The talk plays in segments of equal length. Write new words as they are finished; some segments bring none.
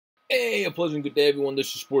Hey, a pleasant good day, everyone.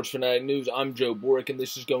 This is Sports Fanatic News. I'm Joe Boric, and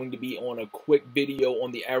this is going to be on a quick video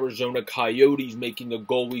on the Arizona Coyotes making a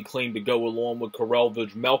goalie claim to go along with Karel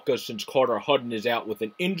Vejmelka since Carter Hutton is out with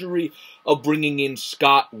an injury, of bringing in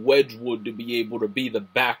Scott Wedgewood to be able to be the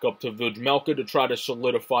backup to Vejmelka to try to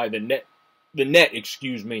solidify the net,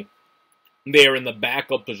 there in the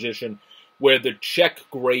backup position, where the Czech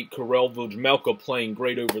great Karel Vejmelka playing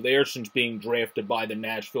great over there since being drafted by the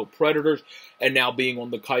Nashville Predators and now being on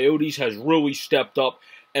the Coyotes has really stepped up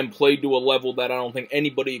and played to a level that I don't think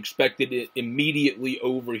anybody expected it immediately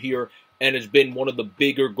over here, and has been one of the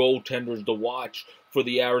bigger goaltenders to watch for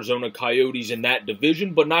the Arizona Coyotes in that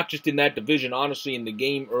division, but not just in that division. Honestly, in the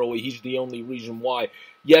game early, he's the only reason why.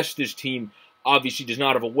 Yes, this team obviously does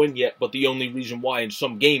not have a win yet, but the only reason why in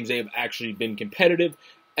some games they have actually been competitive.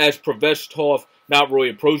 As Prosvetov, not really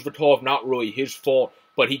a Prosvetov, not really his fault,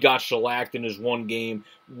 but he got shellacked in his one game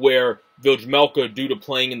where Vejmelka, due to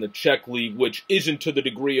playing in the Czech League, which isn't to the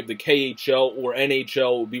degree of the KHL or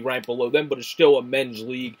NHL, would be ranked below them, but is still a men's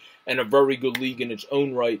league and a very good league in its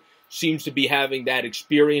own right, seems to be having that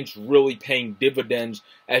experience really paying dividends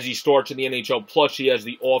as he starts in the NHL. Plus, he has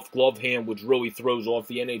the off-glove hand, which really throws off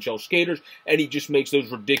the NHL skaters, and he just makes those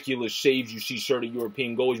ridiculous saves you see certain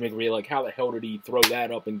European goalies make, where you're like, how the hell did he throw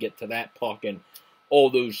that up and get to that puck, and all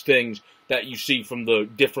those things that you see from the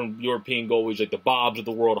different European goalies, like the Bobs of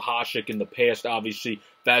the world, Hasek in the past, obviously,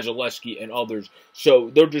 Vasilevsky and others. So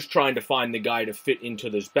they're just trying to find the guy to fit into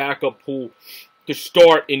this backup pool. To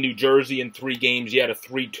start in New Jersey in 3 games, he had a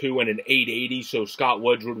 3.2 and an 8.80, so Scott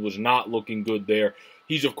Wedgewood was not looking good there.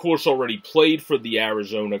 He's, of course, already played for the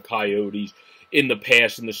Arizona Coyotes in the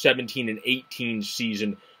past, in the 17 and 18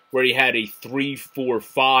 season, where he had a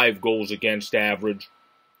 3.45 goals against average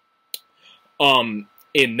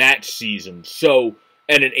in that season, so,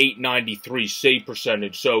 and an 8.93 save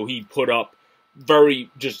percentage, so he put up very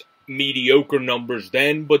just mediocre numbers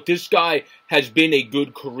then, but this guy has been a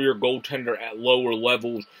good career goaltender at lower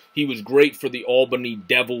levels. He was great for the Albany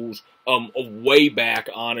Devils way back,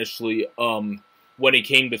 honestly, when he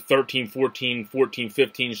came to 13-14,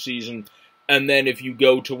 14-15 season. And then if you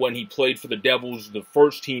go to when he played for the Devils, the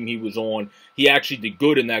first team he was on, he actually did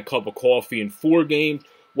good in that cup of coffee in 4 games,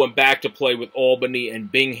 went back to play with Albany and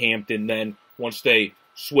Binghamton then once they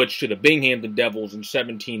switched to the Binghamton Devils in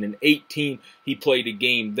 17 and 18. He played a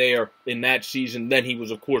game there in that season. Then he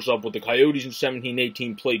was, of course, up with the Coyotes in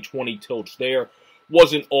 17-18, played 20 tilts there.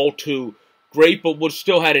 Wasn't all too great, but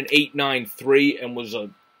still had an 8.93 and was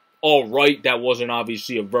all right. That wasn't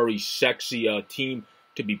obviously a very sexy team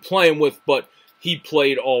to be playing with, but he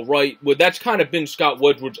played all right. Well, that's kind of been Scott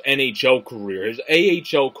Wedgewood's NHL career. His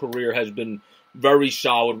AHL career has been very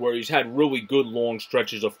solid, where he's had really good long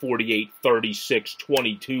stretches of 48, 36,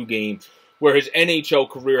 22 games, where his NHL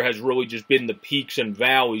career has really just been the peaks and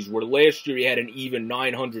valleys, where last year he had an even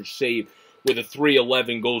 900 save with a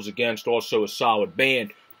 3.11 goals against, also a solid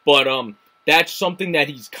band. But that's something that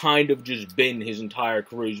he's kind of just been his entire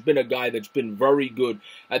career. He's been a guy that's been very good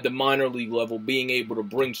at the minor league level, being able to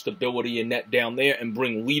bring stability and net down there and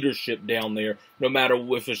bring leadership down there, no matter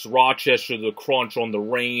if it's Rochester, the Crunch, on the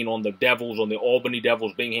Reign, on the Devils, on the Albany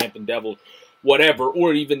Devils, Binghamton Devils, whatever,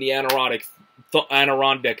 or even the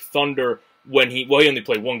Adirondack Thunder when he only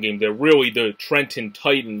played 1 game there, really the Trenton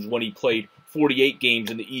Titans when he played 48 games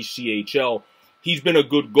in the ECHL. He's been a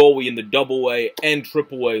good goalie in the AA and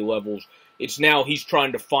AAA levels. It's now he's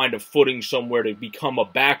trying to find a footing somewhere to become a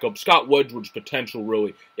backup. Scott Wedgewood's potential,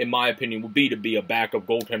 really, in my opinion, would be to be a backup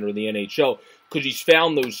goaltender in the NHL, because he's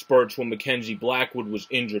found those spurts when Mackenzie Blackwood was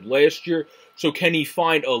injured last year. So can he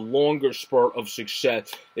find a longer spurt of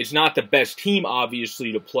success? It's not the best team,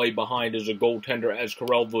 obviously, to play behind as a goaltender, as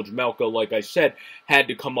Karel Vejmelka, like I said, had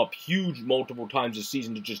to come up huge multiple times this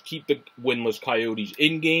season to just keep the winless Coyotes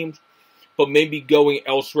in games. But maybe going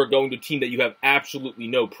elsewhere, going to a team that you have absolutely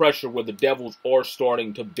no pressure, where the Devils are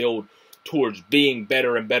starting to build towards being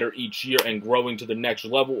better and better each year and growing to the next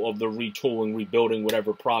level of the retooling, rebuilding,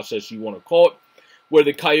 whatever process you want to call it, where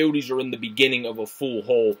the Coyotes are in the beginning of a full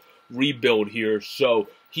whole rebuild here. So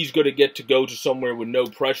he's going to go to somewhere with no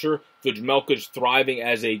pressure. Vejmelka's thriving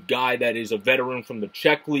as a guy that is a veteran from the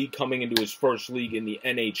Czech League, coming into his first league in the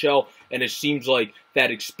NHL, and it seems like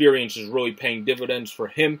that experience is really paying dividends for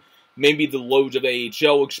him. Maybe the loads of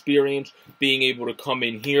AHL experience, being able to come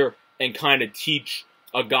in here and kind of teach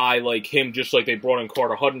a guy like him, just like they brought in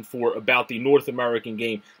Carter Hutton for, about the North American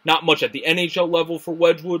game. Not much at the NHL level for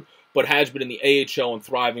Wedgewood, but has been in the AHL and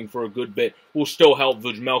thriving for a good bit. Will still help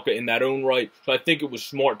Vejmelka in that own right. So I think it was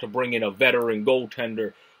smart to bring in a veteran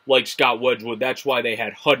goaltender like Scott Wedgewood. That's why they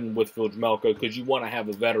had Hutton with Vejmelka, because you want to have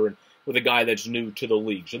a veteran with a guy that's new to the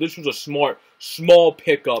league. So this was a smart, small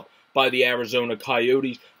pickup by the Arizona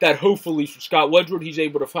Coyotes, that hopefully for Scott Wedgewood, he's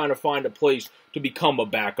able to find a place to become a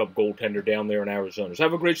backup goaltender down there in Arizona. So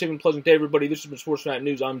have a great, safe, and pleasant day, everybody. This has been Sports Night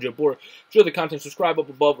News. I'm Joe Bora. Enjoy the content. Subscribe up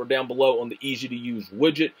above or down below on the easy-to-use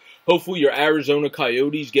widget. Hopefully your Arizona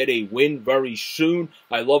Coyotes get a win very soon.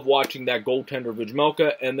 I love watching that goaltender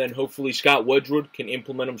Vejmelka, and then hopefully Scott Wedgewood can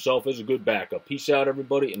implement himself as a good backup. Peace out,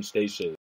 everybody, and stay safe.